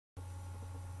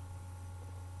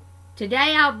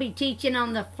Today I'll be teaching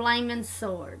on the flaming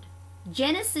sword.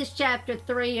 Genesis chapter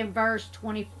 3 and verse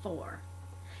 24.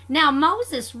 Now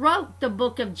Moses wrote the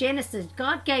book of Genesis.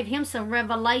 God gave him some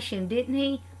revelation, didn't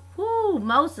he? Whoo,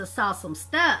 Moses saw some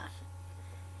stuff.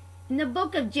 In the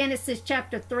book of Genesis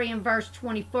chapter 3 and verse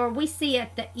 24, we see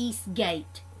at the east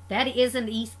gate, that is an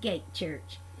east gate,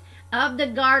 church, of the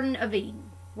Garden of Eden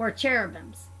were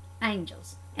cherubims,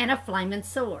 angels, and a flaming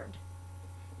sword.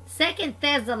 2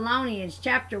 Thessalonians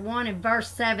chapter 1 and verse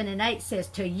 7 and 8 says,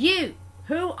 to you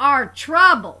who are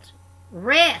troubled,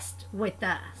 rest with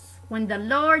us when the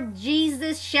Lord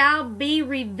Jesus shall be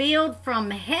revealed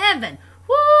from heaven.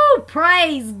 Woo!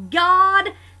 Praise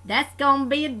God! That's going to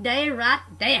be a day right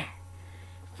there.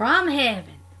 From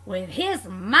heaven with his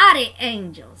mighty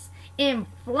angels in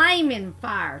flaming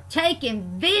fire,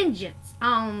 taking vengeance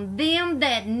on them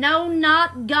that know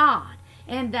not God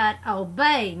and that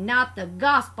obey not the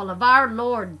gospel of our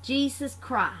Lord Jesus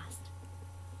Christ.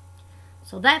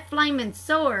 So that flaming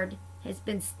sword has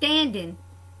been standing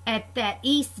at that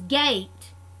east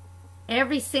gate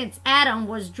ever since Adam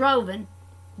was driven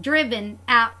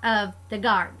out of the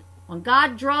garden. When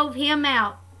God drove him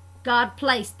out, God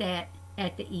placed that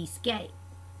at the east gate.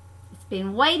 It's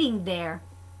been waiting there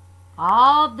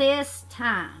all this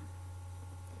time.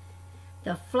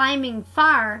 The flaming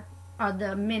fire are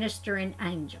the ministering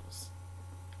angels.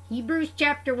 Hebrews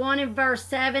chapter 1 and verse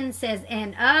 7 says,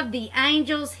 and of the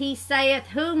angels he saith,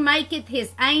 who maketh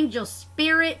his angels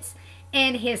spirits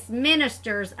and his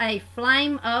ministers a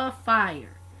flame of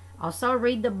fire. Also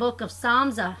read the book of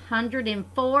Psalms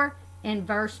 104 and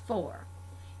verse 4.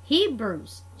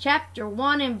 Hebrews chapter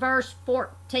 1 and verse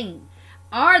 14.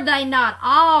 Are they not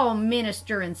all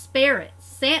ministering spirits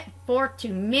sent forth to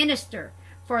minister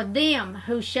for them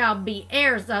who shall be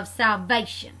heirs of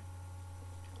salvation?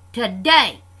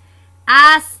 Today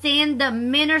I send the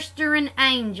ministering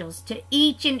angels to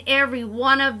each and every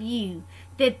one of you,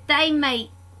 that they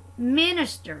may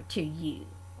minister to you,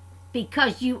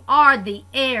 because you are the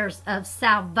heirs of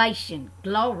salvation.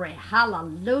 Glory,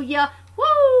 hallelujah.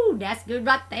 Woo, that's good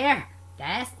right there.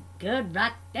 That's good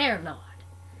right there, Lord.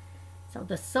 So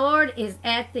the sword is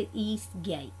at the east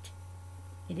gate.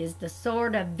 It is the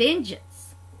sword of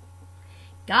vengeance.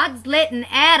 God's letting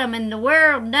Adam and the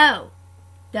world know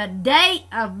the day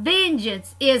of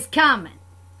vengeance is coming.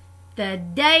 The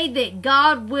day that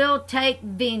God will take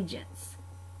vengeance.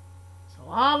 So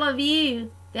all of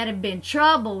you that have been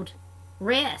troubled,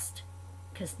 rest,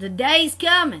 because the day's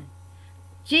coming.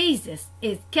 Jesus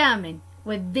is coming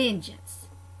with vengeance.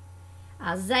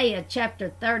 Isaiah chapter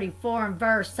 34 and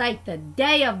verse 8, the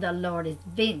day of the Lord is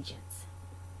vengeance.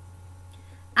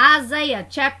 Isaiah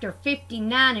chapter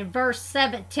 59 and verse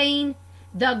 17,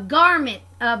 the garment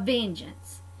of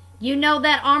vengeance. You know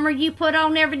that armor you put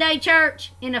on every day,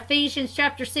 church? In Ephesians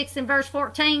chapter 6 and verse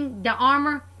 14, the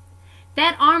armor.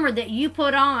 That armor that you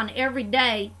put on every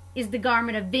day is the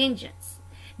garment of vengeance.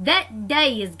 That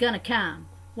day is going to come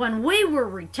when we will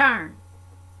return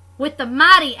with the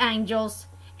mighty angels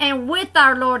and with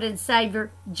our Lord and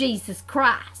Savior, Jesus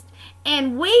Christ.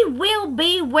 And we will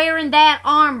be wearing that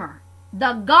armor,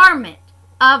 the garment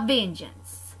of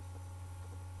vengeance.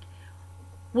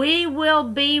 We will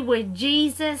be with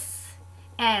Jesus,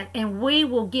 and we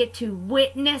will get to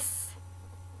witness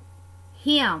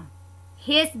him,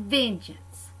 his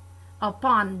vengeance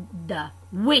upon the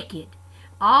wicked.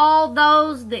 All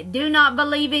those that do not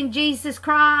believe in Jesus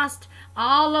Christ,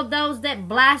 all of those that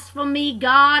blaspheme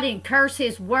God and curse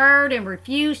his word and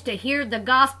refuse to hear the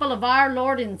gospel of our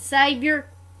Lord and Savior,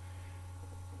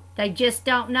 they just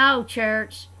don't know,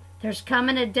 church. There's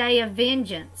coming a day of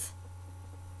vengeance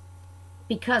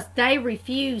because they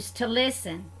refuse to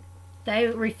listen. They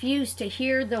refuse to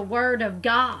hear the word of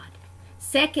God.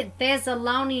 2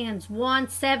 Thessalonians 1,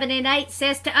 7 and 8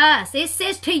 says to us, it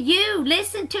says to you,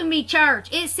 listen to me,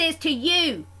 church, it says to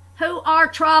you who are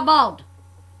troubled.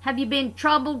 Have you been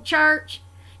troubled, church?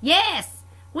 Yes,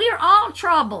 we are all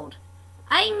troubled.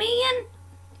 Amen.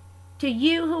 To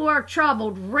you who are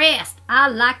troubled, rest. I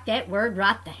like that word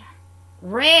right there.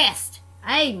 Rest.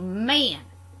 Amen.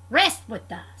 Rest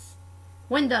with us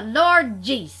when the Lord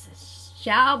Jesus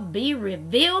shall be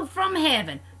revealed from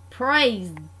heaven.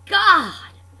 Praise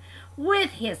God,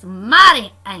 with his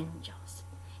mighty angels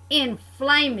in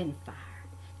flaming fire,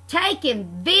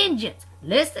 taking vengeance,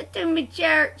 listen to me,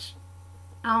 church,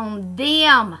 on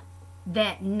them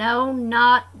that know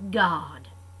not God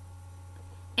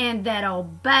and that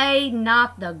obey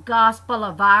not the gospel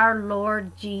of our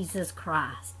Lord Jesus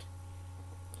Christ.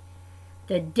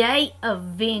 The day of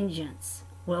vengeance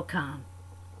will come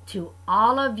to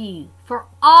all of you, for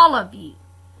all of you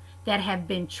that have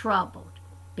been troubled,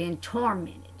 been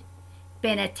tormented,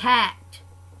 been attacked,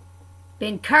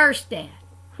 been cursed at.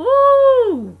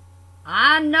 Whoo!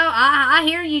 I know, I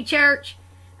hear you, church.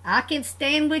 I can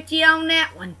stand with you on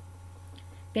that one.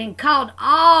 Been called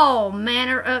all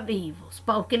manner of evil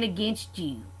spoken against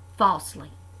you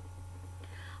falsely.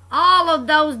 All of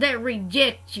those that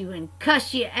reject you and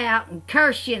cuss you out and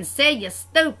curse you and say you're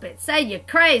stupid, say you're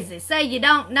crazy, say you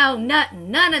don't know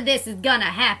nothing. None of this is gonna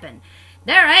happen.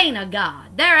 There ain't a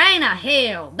God. There ain't a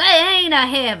hell. There ain't a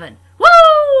heaven.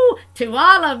 Woo! To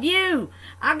all of you,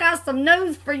 I got some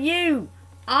news for you.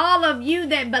 All of you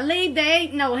that believe there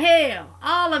ain't no hell.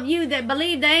 All of you that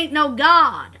believe there ain't no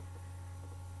God.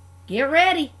 Get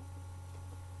ready.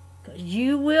 Because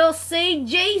you will see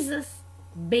Jesus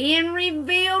being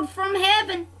revealed from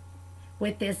heaven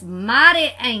with his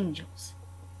mighty angels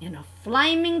in a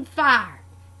flaming fire,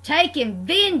 taking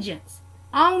vengeance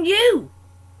on you.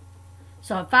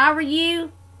 So if I were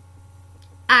you,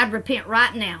 I'd repent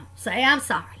right now. Say, I'm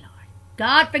sorry, Lord.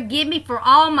 God, forgive me for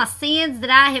all my sins that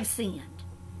I have sinned.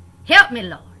 Help me,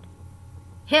 Lord.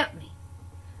 Help me.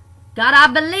 God, I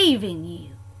believe in you.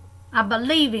 I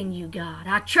believe in you, God.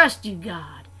 I trust you,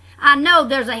 God. I know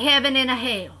there's a heaven and a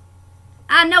hell.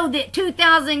 I know that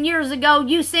 2,000 years ago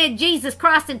you sent Jesus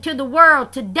Christ into the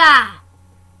world to die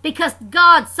because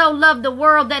God so loved the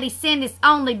world that he sent his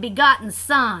only begotten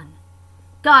Son.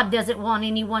 God doesn't want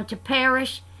anyone to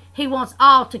perish. He wants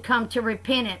all to come to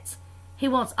repentance. He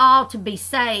wants all to be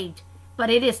saved. But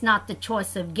it is not the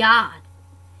choice of God.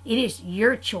 It is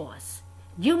your choice.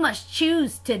 You must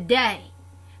choose today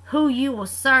who you will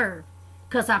serve.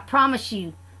 Because I promise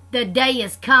you, the day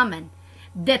is coming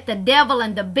that the devil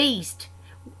and the beast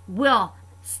will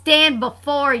stand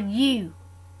before you.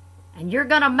 And you're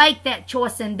going to make that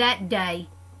choice in that day.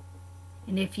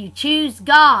 And if you choose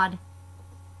God,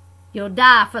 you'll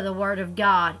die for the word of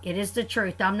God. It is the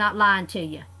truth. I'm not lying to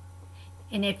you.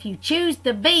 And if you choose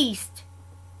the beast,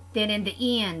 then in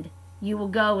the end, you will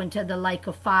go into the lake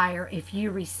of fire if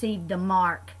you receive the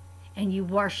mark and you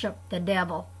worship the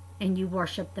devil and you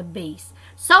worship the beast.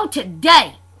 So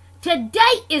today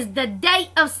is the day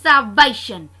of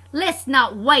salvation. Let's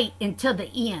not wait until the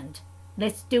end.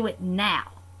 Let's do it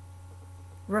now.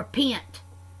 Repent.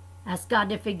 Ask God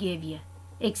to forgive you.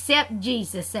 Accept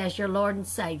Jesus as your Lord and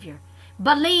Savior.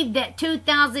 Believe that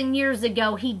 2,000 years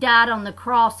ago he died on the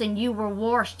cross and you were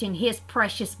washed in his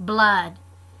precious blood.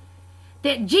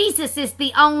 That Jesus is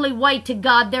the only way to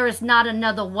God. There is not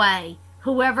another way.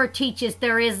 Whoever teaches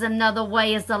there is another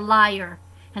way is a liar,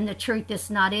 and the truth is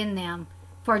not in them.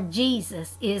 For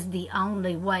Jesus is the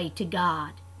only way to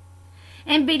God.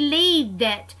 And believe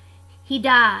that he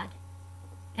died.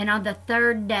 And on the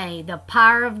third day, the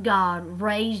power of God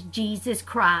raised Jesus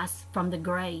Christ from the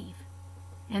grave.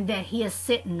 And that he is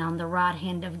sitting on the right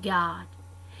hand of God.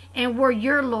 And where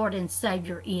your Lord and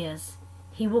Savior is,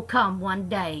 he will come one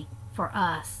day for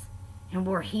us. And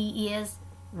where he is,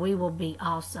 we will be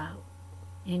also.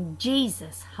 In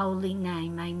Jesus' holy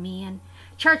name, amen.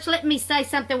 Church, let me say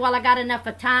something while I got enough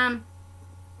of time.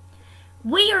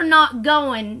 We are not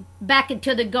going back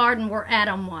into the garden where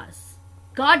Adam was.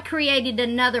 God created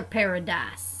another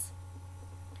paradise.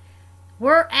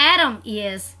 Where Adam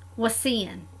was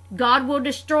sin. God will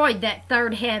destroy that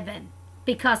third heaven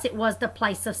because it was the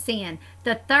place of sin.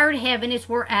 The third heaven is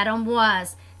where Adam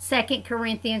was. 2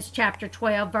 Corinthians chapter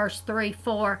 12, verse 3,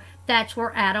 4. That's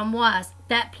where Adam was.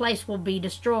 That place will be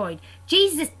destroyed.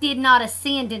 Jesus did not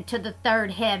ascend into the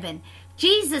third heaven.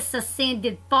 Jesus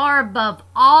ascended far above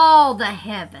all the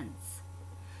heavens.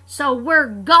 So where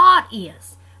God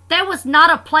is, there was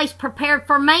not a place prepared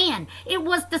for man. It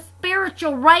was the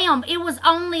spiritual realm. It was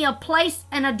only a place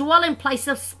and a dwelling place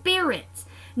of spirits.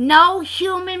 No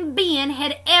human being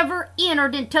had ever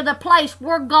entered into the place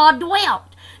where God dwelt.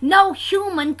 No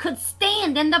human could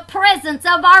stand in the presence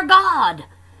of our God.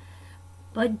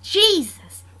 But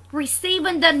Jesus,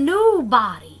 receiving the new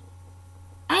body.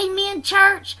 Amen,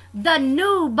 church? The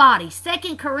new body.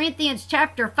 2 Corinthians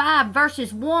chapter 5,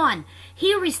 verses 1.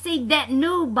 He received that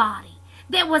new body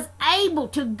that was able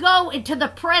to go into the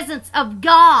presence of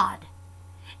God.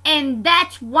 And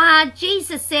that's why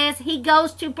Jesus says he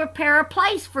goes to prepare a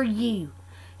place for you.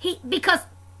 Because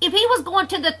if he was going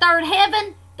to the third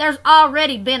heaven, there's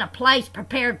already been a place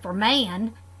prepared for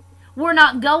man. We're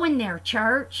not going there,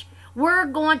 church. We're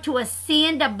going to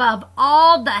ascend above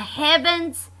all the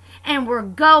heavens, and we're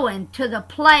going to the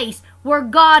place where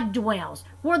God dwells,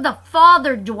 where the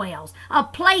Father dwells, a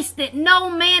place that no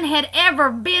man had ever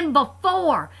been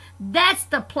before. That's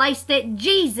the place that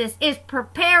Jesus is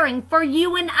preparing for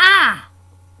you and I.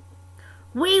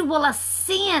 We will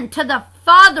ascend to the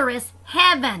farthest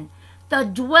heaven, the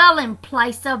dwelling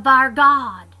place of our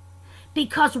God.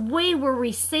 because we will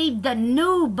receive the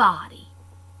new body.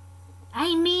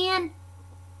 Amen.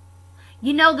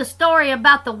 You know the story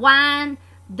about the wine?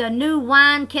 The new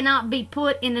wine cannot be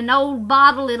put in an old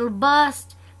bottle, it'll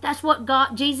bust. That's what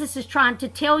Jesus is trying to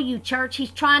tell you, church.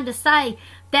 He's trying to say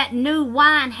that new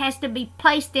wine has to be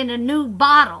placed in a new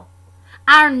bottle.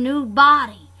 Our new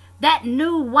body, that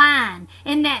new wine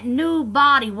and that new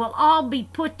body will all be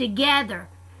put together,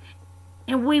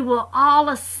 and we will all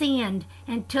ascend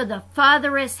into the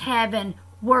furthest heaven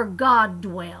where God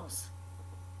dwells.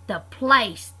 The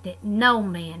place that no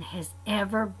man has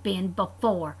ever been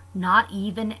before, not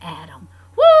even Adam.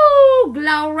 Woo!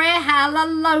 Glory,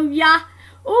 hallelujah.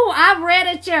 Ooh, I'm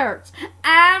ready, church.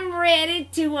 I'm ready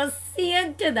to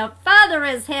ascend to the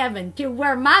furthest heaven, to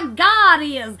where my God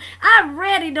is. I'm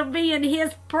ready to be in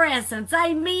His presence.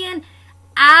 Amen.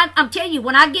 I'm telling you,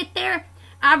 when I get there,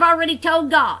 I've already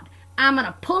told God, I'm going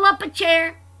to pull up a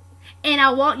chair, and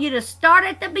I want you to start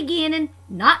at the beginning,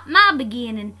 not my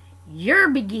beginning, your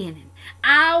beginning.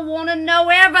 I want to know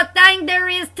everything there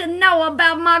is to know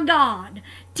about my God.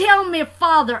 Tell me,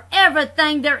 Father,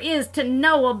 everything there is to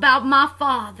know about my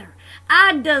Father.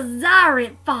 I desire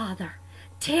it, Father.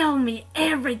 Tell me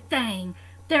everything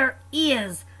there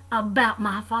is about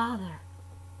my Father.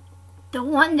 The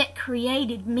one that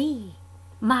created me,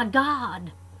 my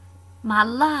God, my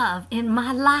love, and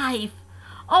my life.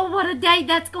 Oh, what a day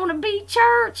that's going to be,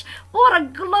 church. What a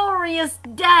glorious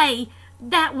day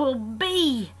that will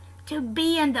be, to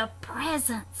be in the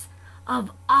presence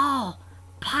of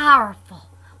all-powerful,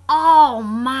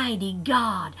 almighty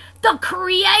God, the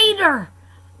Creator.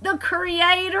 The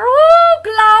Creator. Oh,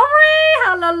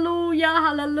 glory. Hallelujah.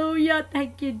 Hallelujah.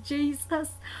 Thank you,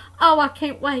 Jesus. Oh, I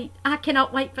can't wait. I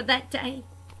cannot wait for that day.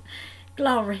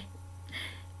 Glory.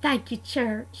 Thank you,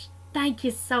 church. Thank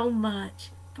you so much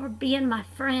for being my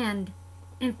friend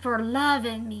and for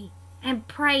loving me and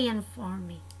praying for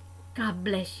me. God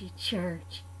bless you,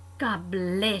 church. God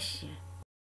bless you.